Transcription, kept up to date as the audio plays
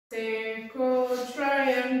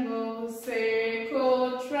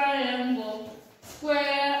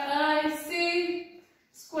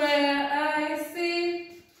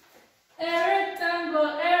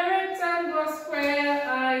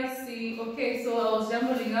Okay, so I was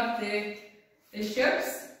jumbling up the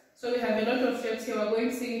shapes. So we have a lot of shapes here. We're going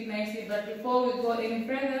to see it nicely. But before we go any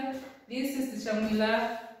further, this is the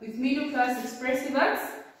Mwila with middle class expressive arts.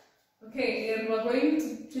 Okay, and we're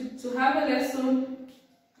going to have a lesson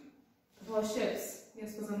for shapes.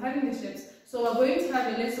 Yes, because I'm having the shapes. So we're going to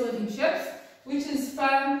have a lesson in shapes, which is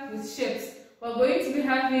fun with shapes. We're going to be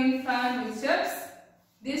having fun with shapes.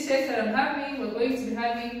 These shapes that I'm having, we're going to be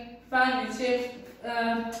having fun with shapes,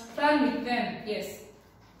 fun with them. Yes.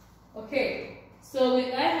 Okay. So I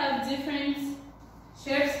have different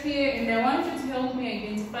shapes here, and I want you to help me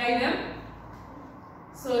identify them.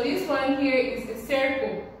 So this one here is a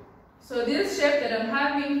circle. So this shape that I'm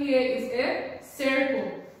having here is a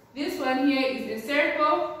circle. This one here is a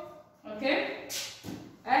circle. Okay.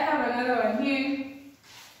 I have another one here.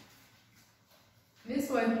 This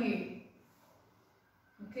one here.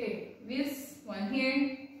 Okay. This one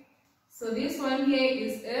here. So this one here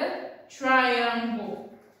is a triangle.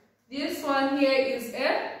 This one here is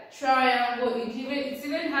a triangle. It's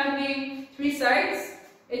even having 3 sides.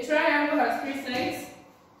 A triangle has 3 sides.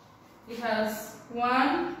 It has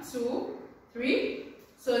 1, 2, 3.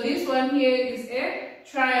 So this one here is a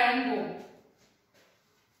triangle.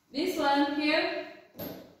 This one here.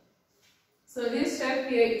 So this shape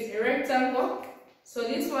here is a rectangle. So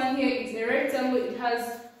this one here is a rectangle. It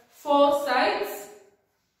has 4 sides.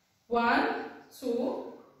 1,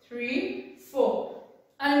 2, 3, 4.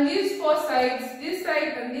 And these 4 sides, this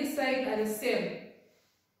side and this side are the same.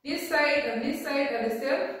 This side and this side are the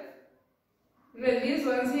same. Even these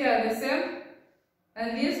ones here are the same.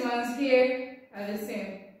 And these ones here are the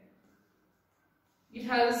same. It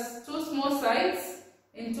has 2 small sides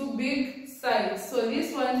and 2 big sides. So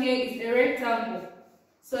this one here is a rectangle.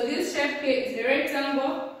 So this shape here is a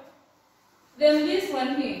rectangle. Then this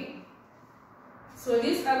one here. So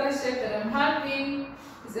this other shape that I'm having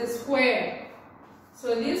is a square.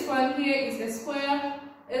 So this one here is a square.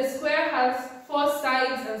 A square has 4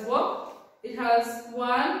 sides as well. It has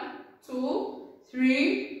 1, 2,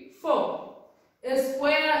 3, 4. A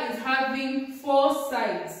square is having 4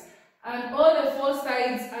 sides. And all the 4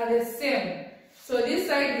 sides are the same. So this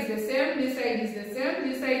side is the same, this side is the same,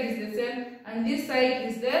 this side is the same, and this side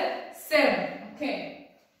is the same. Okay.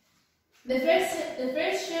 The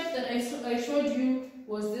first shape that I showed you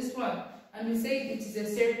was this one. And we said it is a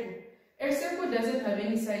circle. A circle doesn't have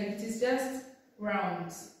any side, it is just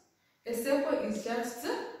round. A circle is just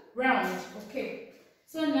round. Okay.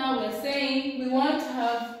 So now we're saying we want to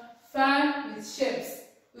have fun with shapes.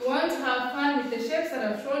 We want to have fun with the shapes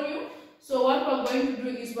that I've shown you. So what we're going to do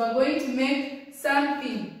is we're going to make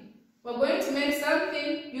something. We're going to make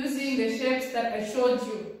something using the shapes that I showed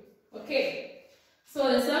you. Okay. So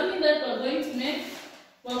the something that we're going to make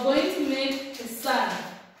a sun.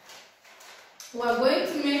 We're going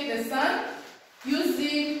to make the sun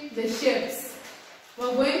using the shapes.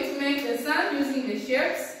 We're going to make the sun using the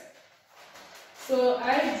shapes. So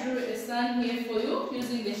I drew a sun here for you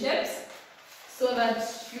using the shapes so that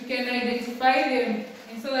you can identify them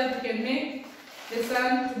and so that you can make the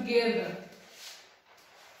sun together.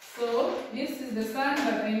 So this is the sun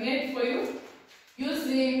that I made for you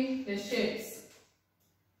using the shapes.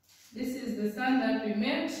 This is the sun that we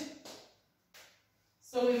made.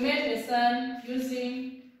 So we made the sun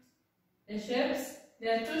using the shapes.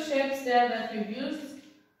 There are 2 shapes there that we've used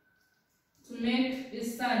to make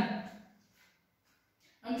this sun.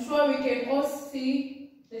 I'm sure we can all see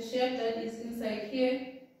the shape that is inside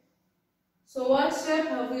here. So what shape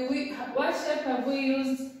have we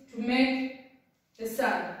used to make the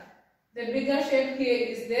sun? The bigger shape here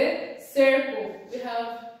is the circle. We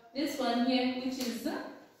have this one here, which is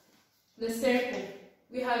the circle.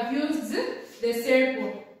 We have used the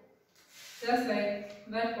circle, just like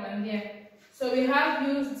that one here. So we have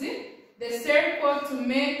used the circle to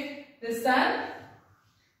make the sun.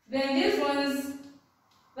 Then these ones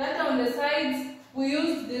that are on the sides, we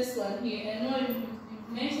used this one here. I know you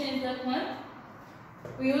mentioned that one.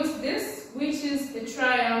 We used this, which is a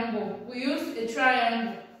triangle. We used a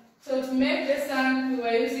triangle. So to make the sun, we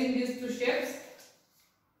were using these 2 shapes,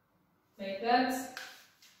 like that.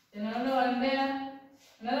 Another one there,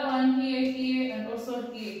 another one here, here, and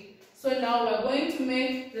also here. So now we're going to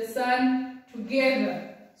make the sun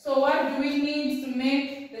together. So what do we need to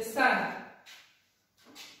make the sun?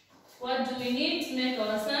 What do we need to make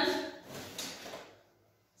our sun?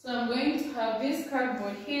 So I'm going to have this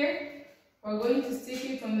cardboard here. We're going to stick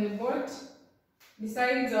it on the board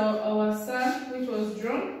besides our sun, which was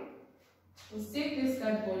drawn. We'll stick this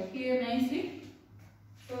cardboard here nicely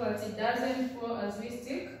so that it doesn't fall as we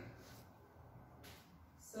stick.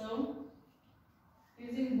 So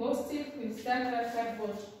using both stick, we start that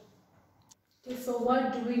cardboard. Okay, so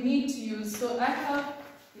what do we need to use? So I have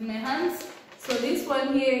in my hands, so this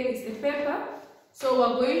one here is the paper. So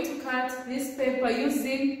we're going to cut this paper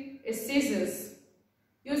using a scissors.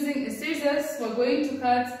 Using a scissors, we're going to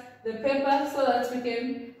cut the paper so that we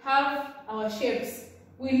can have our shapes.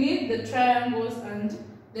 We need the triangles and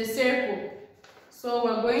the circle. So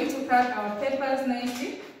we're going to cut our papers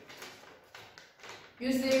nicely.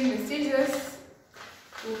 Using the scissors,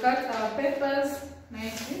 we'll cut our papers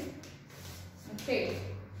nicely. Okay.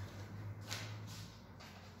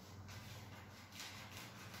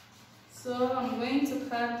 So I'm going to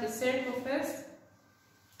cut the circle first.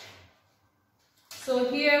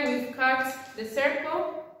 So here we've cut the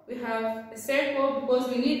circle. We have a circle because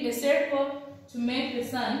we need a circle to make the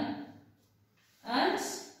sun. And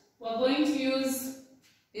we're going to use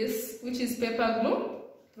this, which is paper glue,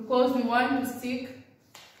 because we want to stick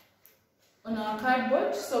on our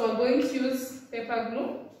cardboard. So we're going to use paper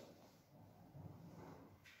glue.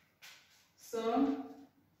 So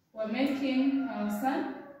we're making our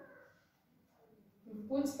sun. We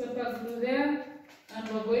put paper glue there, and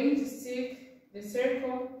we're going to stick the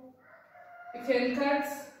circle.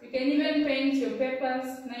 You can even paint your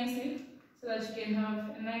papers nicely so that you can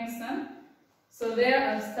have a nice sun. So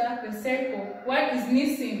there I've stuck the circle. What is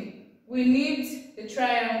missing? We need the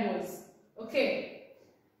triangles. Okay,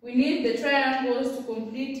 we need the triangles to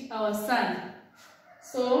complete our sun.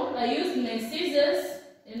 So I used my scissors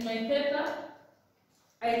in my paper.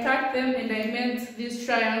 I cut them and I made these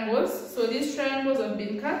triangles. So these triangles have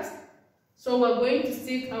been cut. So we're going to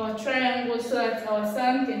stick our triangles so that our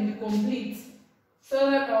sun can be complete. So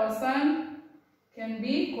that our sun can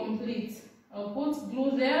be complete. I'll put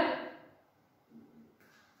glue there.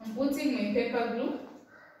 I'm putting my paper glue.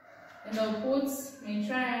 And I'll put my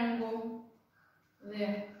triangle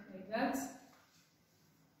there, like that.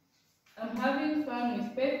 I'm having fun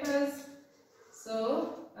with papers,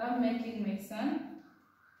 so I'm making my sun.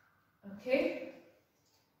 Okay.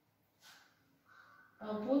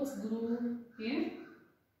 I'll put glue here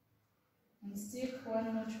and stick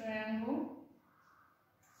one more triangle.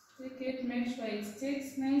 Stick it, make sure it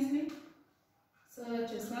sticks nicely so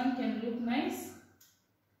that your sun can look nice.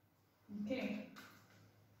 Okay.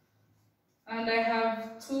 And I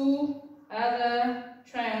have two other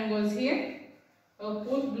triangles here. I'll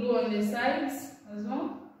put glue on the sides as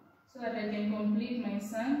well so that I can complete my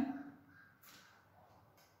sun.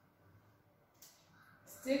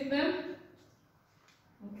 Stick them.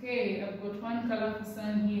 Okay, I've got one colorful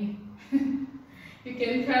sun here. You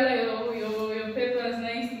can color your papers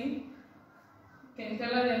nicely. You can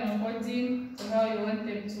color them according to how you want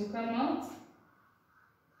them to come out.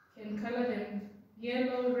 You can color them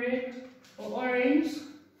yellow, red, or orange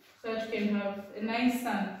so that you can have a nice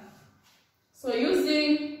sun. So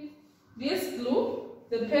using this glue,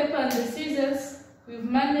 the paper and the scissors, we've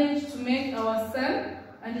managed to make our sun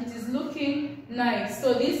and it is looking nice.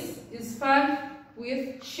 So this is fun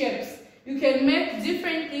with shapes. You can make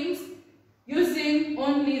different things using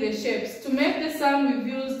only the shapes. To make the sun,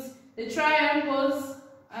 we've used the triangles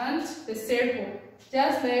and the circle.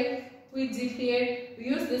 Just like we did here, we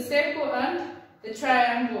used the circle and the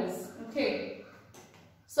triangles. Okay.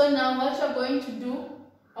 So now what you're going to do,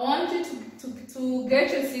 I want you to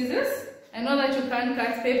get your scissors. I know that you can't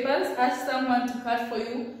cut papers. Ask someone to cut for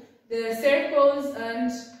you the circles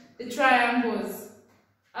and the triangles.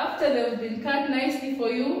 After they've been cut nicely for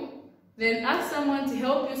you, then ask someone to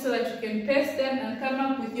help you so that you can paste them and come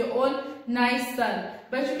up with your own nice sun.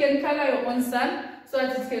 But you can color your own sun so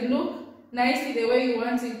that it can look nicely the way you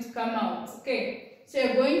want it to come out. Okay, so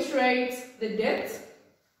you're going to write the date,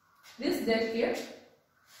 this date here.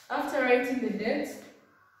 After writing the date,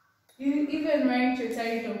 you even write your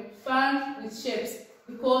title, Fun with Shapes,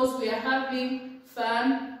 because we are having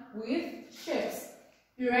fun with shapes.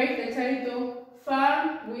 You write the title,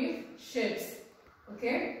 Fun with Shapes.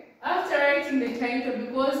 Okay? After writing the title,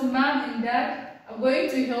 because mom and dad are going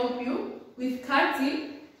to help you with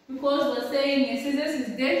cutting, because we're saying a scissors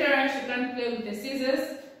is dangerous, you can't play with the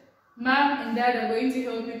scissors. Mom and dad are going to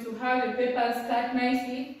help you to have the papers cut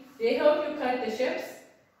nicely. They help you cut the shapes,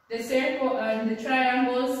 the circle and the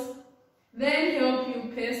triangles, then help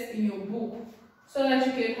you paste in your book so that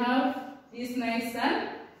you can have this nice sun,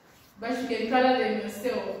 but you can color them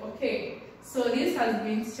yourself. Okay, so this has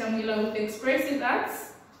been Mwila with Expressive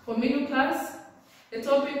Arts for middle class. The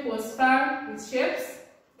topic was fun with shapes,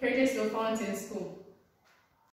 courtesy of Fountain School.